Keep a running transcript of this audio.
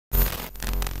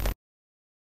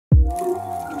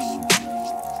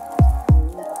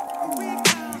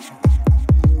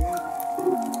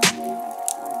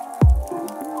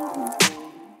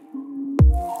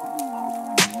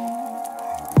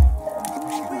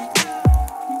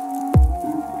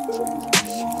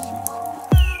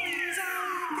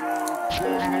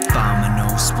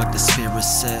The spirit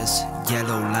says,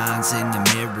 yellow lines in the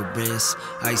mirror is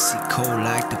icy cold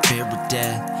like the fear of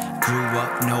death. Grew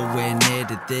up nowhere near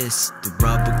to this. The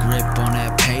rubber grip on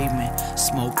that pavement,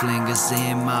 smoke lingers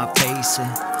in my face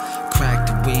and crack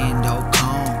the window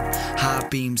cone. High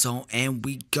beams on and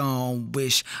we gone.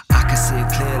 Wish I could see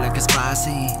it clear like a spy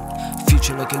scene.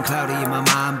 Future looking cloudy in my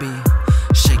mind be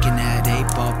shaking that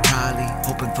 8-ball probably,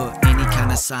 hoping for any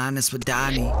kind of sign that's what I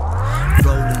need.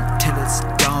 Rolling till it's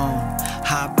dawn.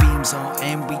 High beams on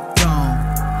and we gone.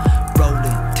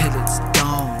 Rolling till it's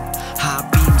dawn. High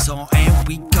beams on and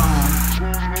we gone.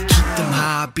 Keep them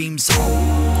high beams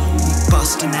on. We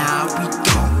bustin' out, we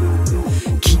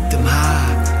gone. Keep them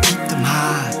high, keep them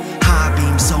high. High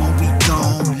beams on, we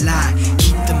gon' lie.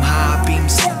 Keep them high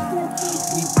beams on.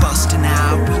 We bustin'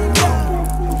 out, we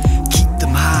gone. Keep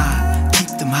them high,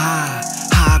 keep them high.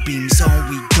 High beams on,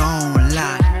 we gon'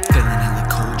 lie. Feeling hella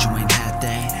cold, you ain't had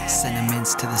that.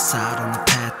 Sentiments to the side on the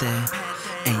path there.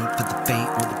 Aim for the faint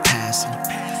or the passing.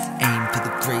 Aim for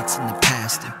the greats and the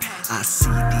pastor. I see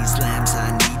these lambs,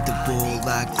 I need the wool.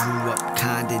 I grew up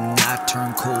kind and I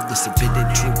turned cold. It's a bit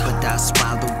of truth, but I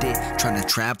swallowed it. Trying to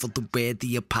travel to where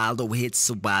the Apollo hits,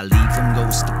 so I leave them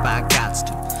ghost if I gots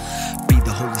to. Be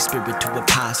the Holy Spirit to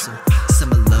apostle.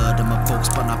 Similar to my folks,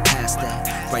 but not past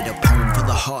that. Write a poem for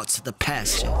the hearts of the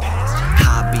pasture.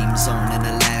 High beams on in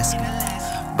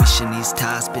Alaska. Wishing these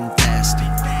ties been faster.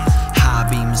 High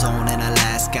beams on in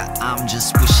Alaska. I'm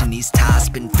just wishing these ties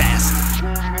been faster.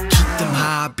 Keep them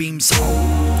high beams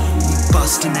on. We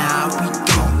bustin' out, we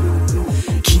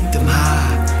gone. Keep them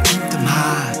high, keep them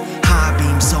high. High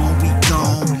beams on, we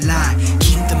gon' lie.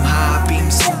 Keep them high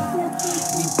beams on.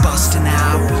 We bustin'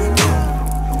 out, we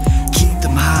gone. Keep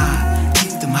them high,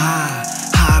 keep them high.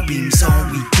 High beams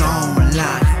on, we gon'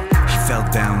 lie. Fell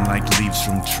down like leaves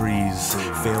from trees.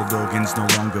 Failed organs no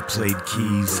longer played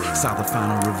keys. Saw the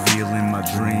final reveal in my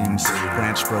dreams.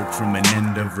 Branch broke from an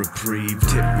end of reprieve.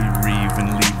 Tip rereave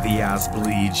and leave the eyes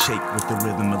bleed. Shake with the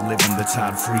rhythm of living the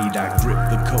tide freed. I grip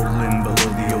the cold limb below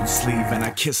the old sleeve, and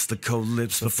I kiss the cold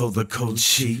lips before the cold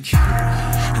cheek.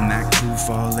 And that cool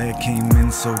fall air came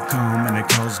in so calm, and it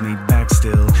calls me back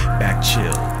still, back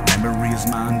chill. Memory is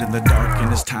mined in the dark,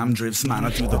 and as time drifts miner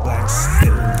through the black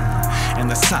still. And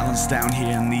the silence down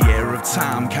here in the air of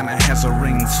time kinda has a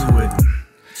ring to it.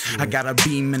 I got a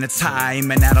beam and it's high,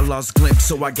 aiming at a lost glimpse,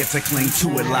 so I get to cling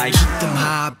to it like keep them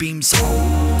high beams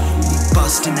on. We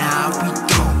bustin' out, we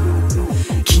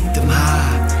gone. Keep them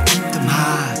high, keep them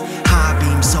high. High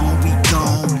beams on, we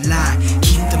gon' lie.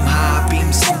 Keep them high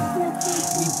beams on.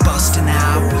 We bustin'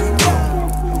 out, we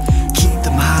gone. Keep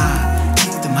them high,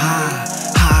 keep them high.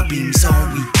 High beams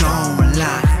on, we gon'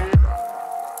 lie.